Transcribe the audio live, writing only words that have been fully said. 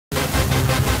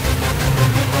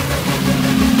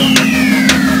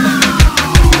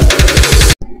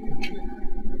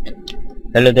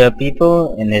Hello there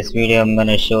people, in this video I'm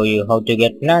gonna show you how to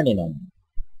get platinum.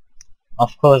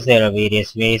 Of course there are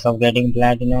various ways of getting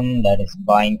platinum, that is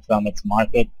buying from its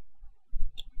market,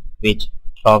 which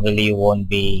probably you won't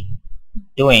be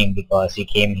doing because you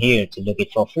came here to look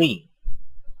it for free.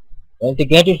 Well, to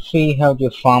get it free you have to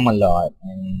farm a lot,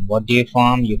 and what do you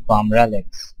farm? You farm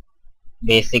relics.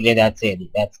 Basically that's it,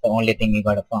 that's the only thing you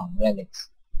gotta farm, relics.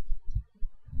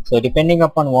 So depends depending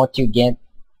upon what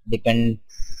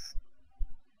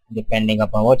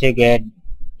you get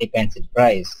depends its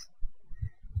price.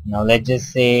 Now let's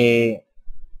just say,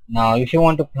 now if you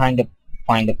want to find the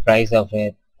price of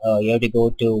it, you have to go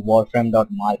to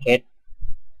warframe.market.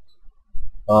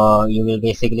 You will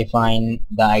basically find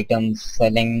the items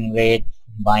selling rate,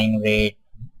 buying rate.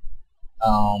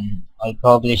 I'll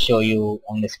probably show you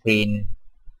on the screen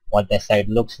what the site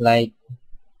looks like.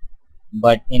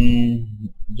 But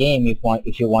in game,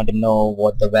 if you want to know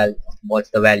what's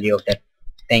the value of that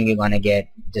thing you're gonna get,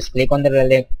 just click on the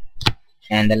relic,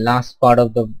 and the last part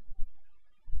of the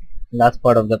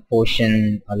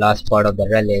potion or last part of the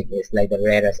relic is like the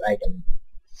rarest item.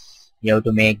 You have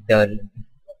to make the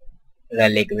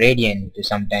relic radiant to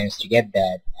sometimes to get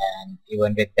that, and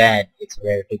even with that it's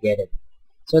rare to get it.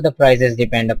 So the prices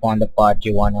depend upon the part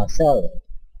you wanna sell.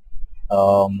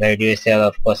 Where do you sell?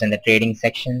 Of course in the trading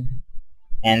section.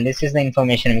 And this is the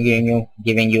information I'm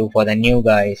giving you for the new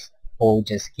guys who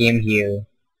just came here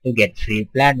to get free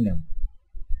platinum.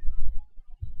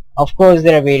 Of course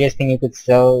there are various things you could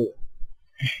sell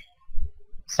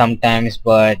sometimes,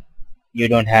 but you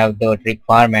don't have the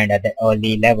requirement at the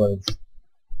early levels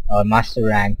or master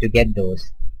rank to get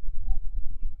those.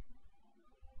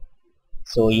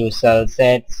 So you sell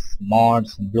sets,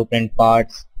 mods, blueprint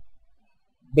parts.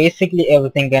 Basically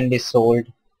everything can be sold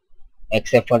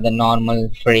except for the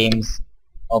normal frames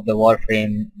of the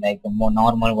warframe, like the more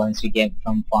normal ones you get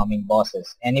from farming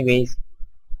bosses. Anyways,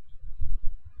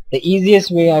 the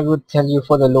easiest way I would tell you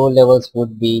for the low levels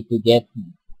would be to get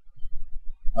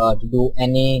to do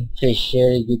any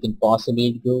fisher you can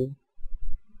possibly do.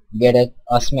 Get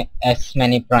as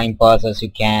many prime parts as you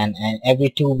can, and every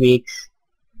 2 weeks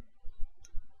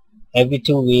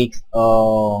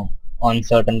on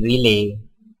certain relay,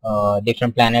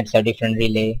 different planets are different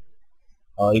relay.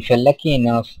 If you're lucky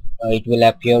enough, it will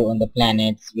appear on the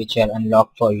planets which are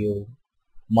unlocked for you.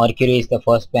 Mercury is the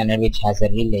first planet which has a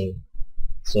relay,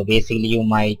 so basically you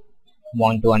might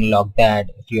want to unlock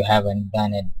that. If you haven't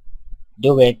done it,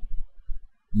 do it.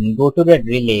 Go to that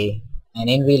relay, and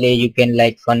in relay you can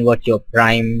like convert your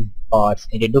prime parts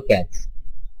into ducats.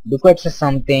 Ducats is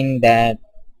something that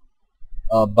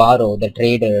Borrow the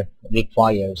trader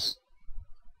requires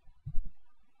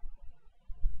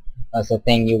as a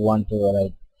thing you want to,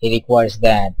 like, he requires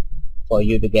that for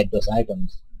you to get those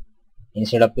items.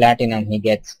 Instead of platinum he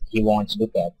wants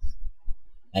ducats,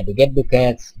 and to get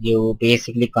ducats you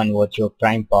basically convert your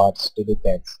prime parts to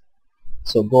ducats.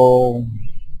 So go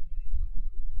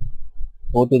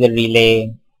to the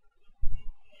relay.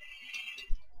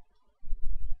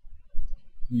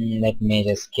 Let me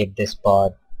just skip this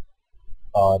part,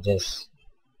 or just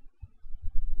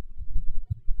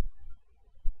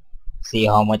see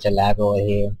how much I lag over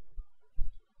here.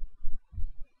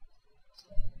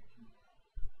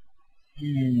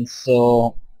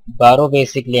 So Borrow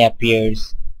basically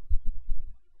appears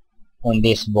on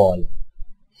this ball.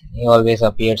 He always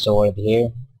appears over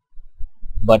here,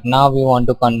 but now we want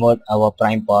to convert our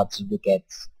prime parts to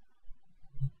ducats.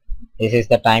 This is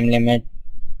the time limit,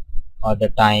 or the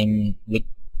time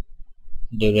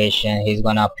duration. He's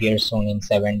gonna appear soon. In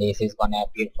 7 days he's gonna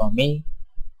appear for me.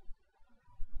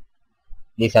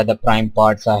 These are the prime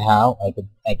parts I have.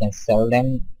 I can sell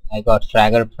them. I got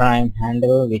Fragger Prime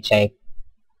handle, which I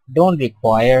don't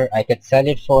require. I could sell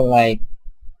it for, like,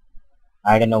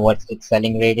 I don't know what's its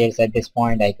selling rate is at this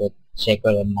point. I could check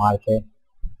the market,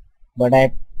 but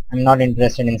I'm not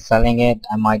interested in selling it.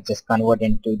 I might just convert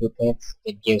into ducats.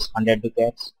 It gives 100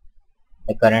 ducats.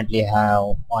 I currently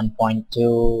have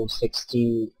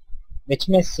 1.260, which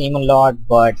may seem a lot,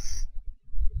 but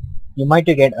you might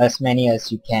to get as many as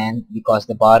you can, because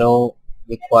the Borrow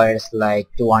requires like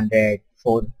 200,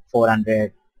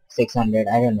 400, 600,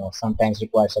 I don't know, sometimes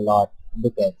requires a lot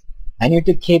ducats. I need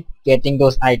to keep getting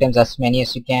those items as many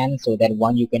as you can, so that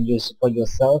one you can use for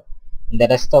yourself, and the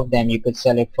rest of them you could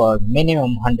sell it for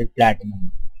minimum 100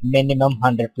 platinum. Minimum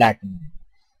 100 platinum.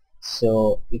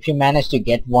 So if you manage to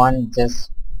get one, just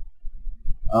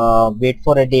wait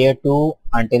for a day or two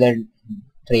until the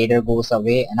trader goes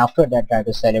away, and after that try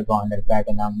to sell it for 100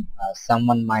 platinum.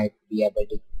 Someone might be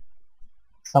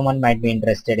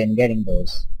interested in getting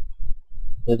those.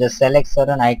 So just select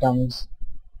certain items,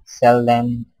 sell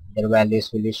them, their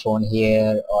values will be shown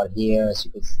here or here, as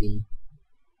you can see.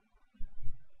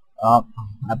 I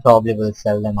probably will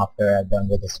sell them after I'm done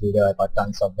with this video. I got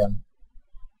tons of them.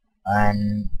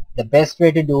 And the best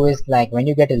way to do is like when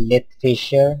you get a lit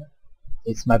fissure,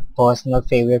 it's my personal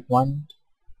favorite one.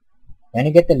 When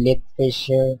you get the lit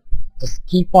fissure, just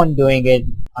keep on doing it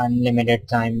unlimited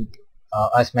time,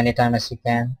 as many times as you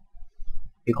can,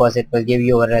 because it will give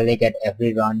you a relic at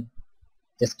every run.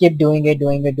 Just keep doing it,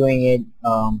 doing it.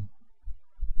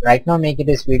 Right now I'm making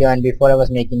this video, and before I was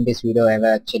making this video I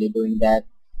was actually doing that.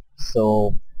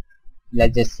 So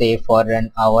let's just say for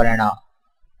an hour and a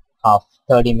half,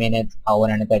 30 minutes, hour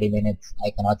and 30 minutes.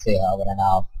 I cannot say hour and a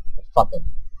half, but fuck it.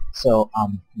 So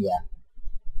yeah,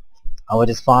 I was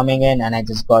just farming in, and I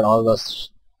just got all those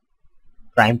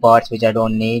prime parts which I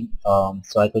don't need,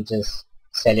 so I could just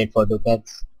sell it for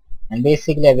ducats. And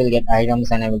basically I will get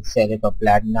items and I will sell it for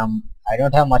platinum. I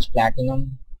don't have much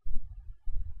platinum,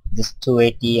 just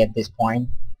 280 at this point,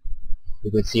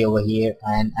 you could see over here.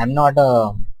 And I'm not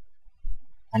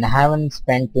and I haven't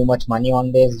spent too much money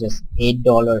on this, just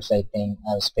 $8 I think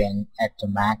I've spent at the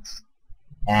max.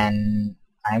 And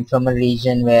I'm from a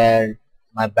region where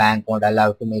my bank won't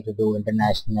allow me to do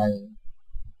international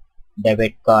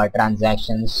debit card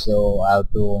transactions, so I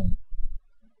have to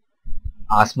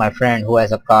ask my friend who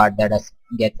has a card that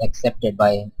gets accepted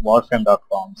by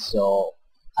warframe.com. So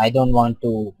I don't want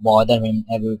to bother him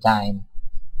every time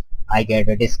I get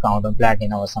a discount on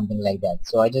platinum or something like that.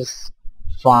 So I just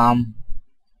farm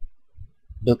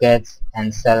ducats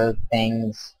and sell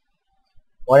things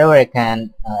whatever I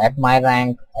can. At my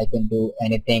rank I can do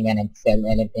anything and sell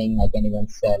anything. I can even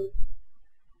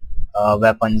sell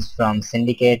weapons from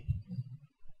syndicate,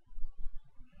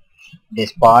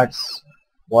 these parts,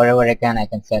 whatever I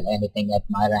can sell anything at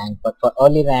my rank. But for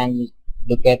early rank,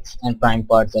 ducats and prime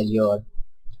parts are your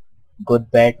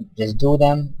good bet. Just do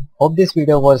them. Hope this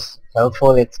video was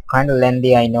helpful. It's kind of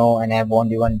lengthy, I know, and I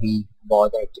won't even be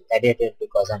bothered to edit it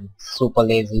because I'm super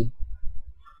lazy.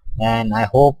 And I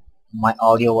hope my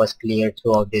audio was clear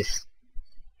throughout this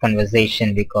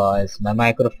conversation because my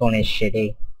microphone is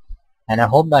shitty. And I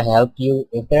hope I helped you.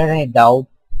 If there is any doubt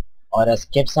or I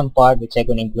skipped some part which I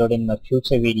could include in my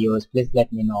future videos, please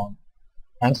let me know.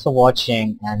 Thanks for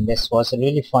watching, and this was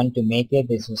really fun to make it.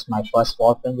 This is my first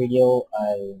Warframe video.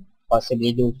 I'll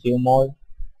possibly do few more.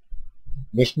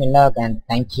 Wish me luck and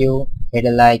thank you. Hit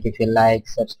a like if you like,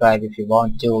 subscribe if you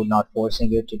want to, not forcing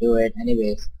you to do it.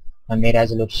 Anyways, my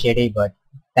mirrors look shitty, but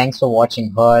thanks for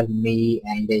watching her, me,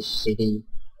 and this shitty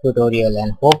tutorial,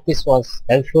 and hope this was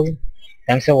helpful.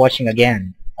 Thanks for watching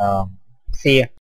again. See ya.